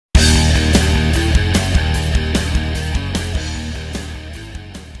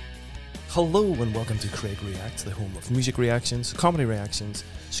Hello and welcome to Craig Reacts, the home of music reactions, comedy reactions,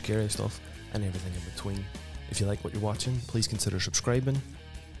 scary stuff, and everything in between. If you like what you're watching, please consider subscribing,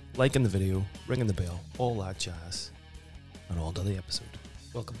 liking the video, ringing the bell, all that jazz, and on to the episode.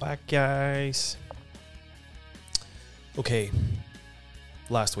 Welcome back, guys. Okay,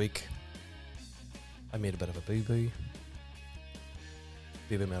 last week I made a bit of a boo-boo.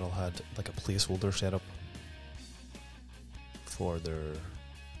 Babymetal had like a placeholder set up for their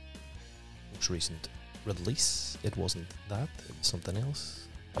most recent release. It wasn't that, it was something else.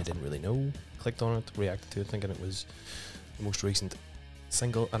 I didn't really know. Clicked on it, reacted to it, thinking it was the most recent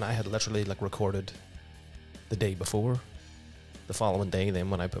single, and I had literally like recorded the day before. The following day, then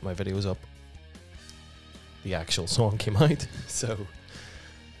when I put my videos up, the actual song came out. So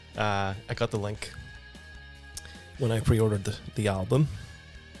I got the link when I pre-ordered the album,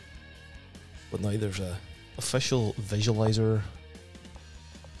 but now there's a official visualizer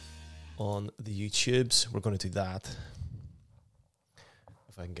on the YouTubes. We're going to do that.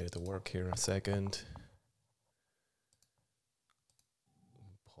 If I can get it to work here in a second.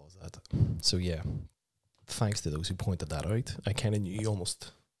 Pause that. So yeah, thanks to those who pointed that out. I kind of knew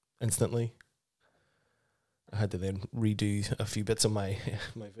almost instantly. I had to then redo a few bits of my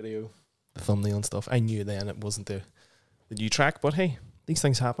my video, the thumbnail and stuff. I knew then it wasn't the new track, but hey, these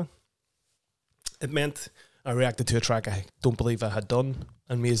things happen. It meant I reacted to a track I don't believe I had done.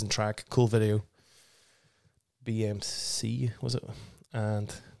 Amazing track, cool video. BMC, was it?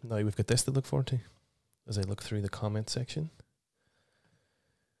 And now we've got this to look forward to as I look through the comment section.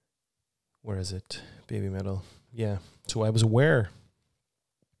 Where is it? Babymetal. Yeah. So I was aware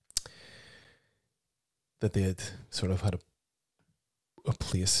that they had sort of had a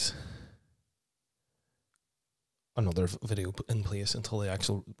place, another video in place until they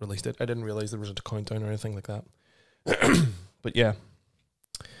actually released it. I didn't realize there was a countdown or anything like that. But yeah.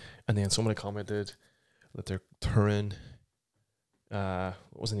 And then somebody commented that they're touring. What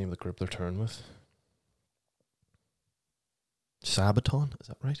was the name of the group they're touring with? Sabaton, is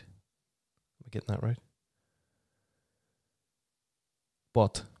that right? Am I getting that right?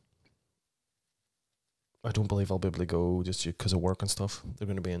 But I don't believe I'll be able to go just because of work and stuff. They're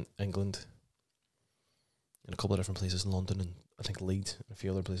going to be in England, in a couple of different places, in London and I think Leeds and a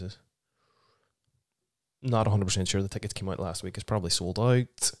few other places. Not 100% sure. The tickets came out last week. It's probably sold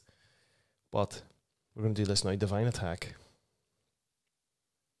out. But we're going to do this now. Divine Attack.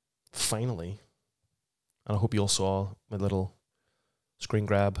 Finally. And I hope you all saw my little screen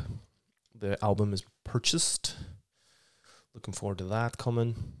grab. The album is purchased. Looking forward to that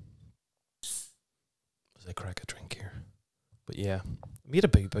coming. As I crack a drink here. But yeah, made a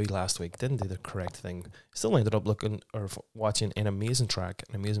boo-boo last week. Didn't do the correct thing. Still ended up looking or watching an amazing track,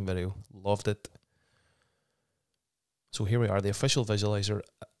 an amazing video. Loved it. So here we are, the official visualizer,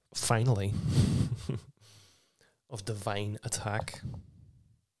 finally, of Divine Attack.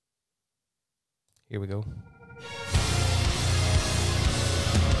 Here we go.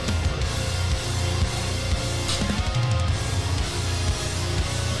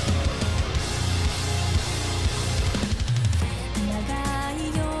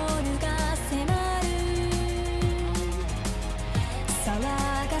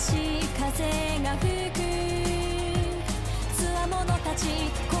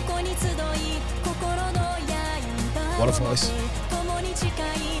 What a voice.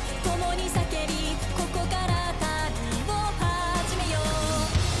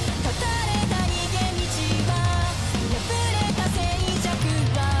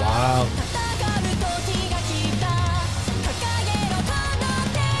 Wow.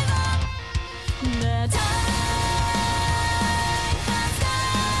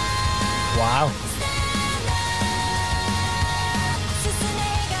 Wow.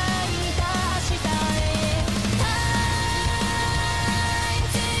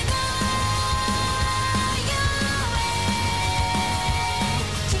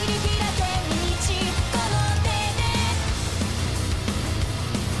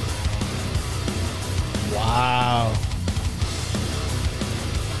 Wow.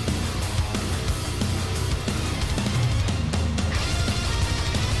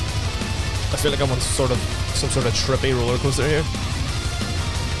 I feel like I'm on some sort of trippy roller coaster here.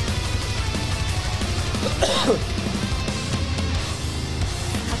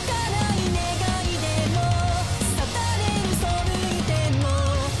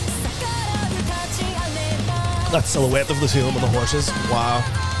 That silhouette of the two of them on the horses. Wow.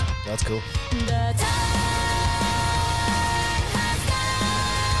 That's cool.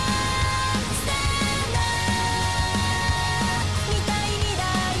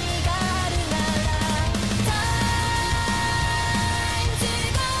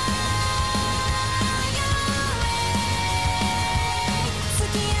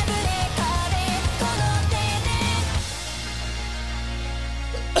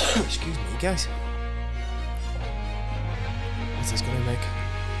 Excuse me, guys. What's this gonna make?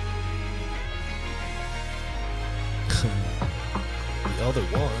 The other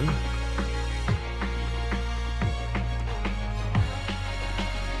one.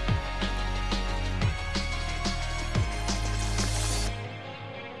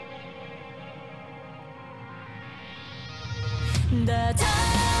 The time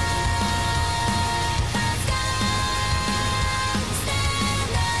has come,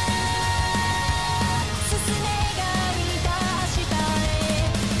 stand up 進めがいた明日へ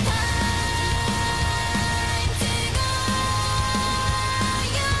Time to go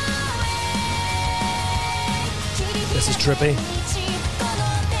your way This is trippy. この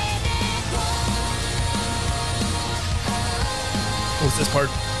手で Oh, is this part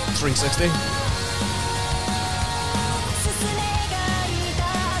 360? 進めがいた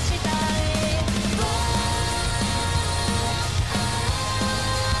明日へ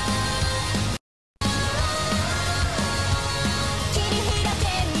切り開け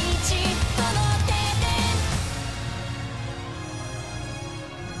道この手で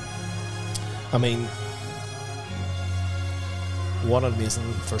I mean, what an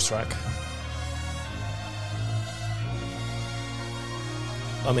amazing first track.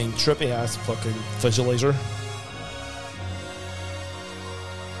 I mean, trippy ass fucking visualizer.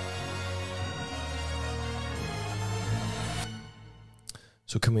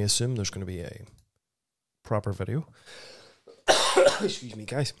 So can we assume there's going to be a proper video? Excuse me,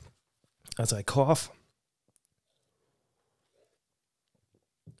 guys. As I cough.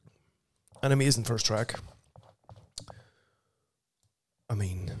 An amazing first track. I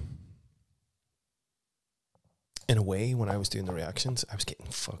mean, in a way, when I was doing the reactions, I was getting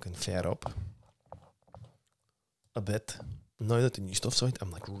fucking fed up a bit. Now that the new stuff's out,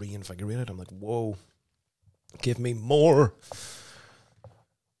 I'm like reinvigorated. I'm like, whoa, give me more.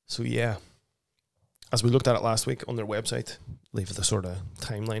 So yeah, as we looked at it last week on their website, leave the sort of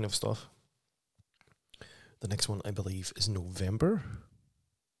timeline of stuff. The next one, I believe, is November.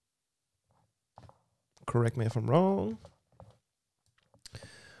 Correct me if I'm wrong.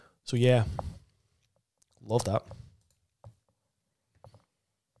 So yeah, love that.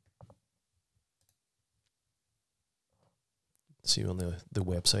 See on the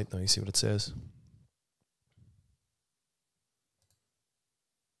website now, you see what it says.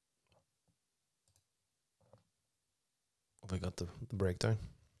 Have I got the breakdown?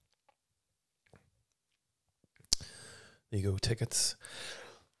 There you go, tickets.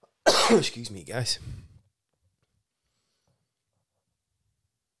 Excuse me, guys.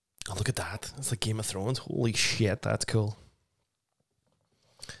 Oh, look at that. It's like Game of Thrones. Holy shit, that's cool.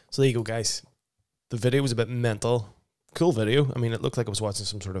 So there you go, guys. The video was a bit mental. Cool video. I mean, it looked like I was watching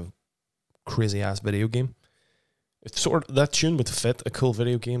some sort of crazy-ass video game. It's sort of, that tune would fit a cool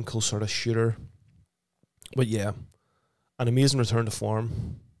video game, cool sort of shooter. But yeah, an amazing return to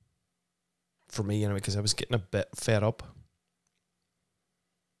form for me, anyway, because I was getting a bit fed up.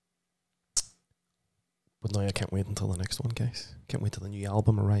 But now I can't wait until the next one, guys. Can't wait till the new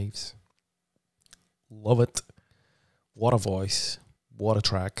album arrives. Love it. What a voice. What a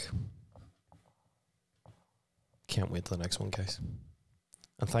track. Can't wait till the next one, guys.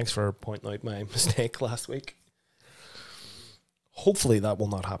 And thanks for pointing out my mistake last week. Hopefully that will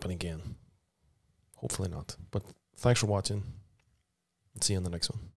not happen again. Hopefully not. But thanks for watching. See you in the next one.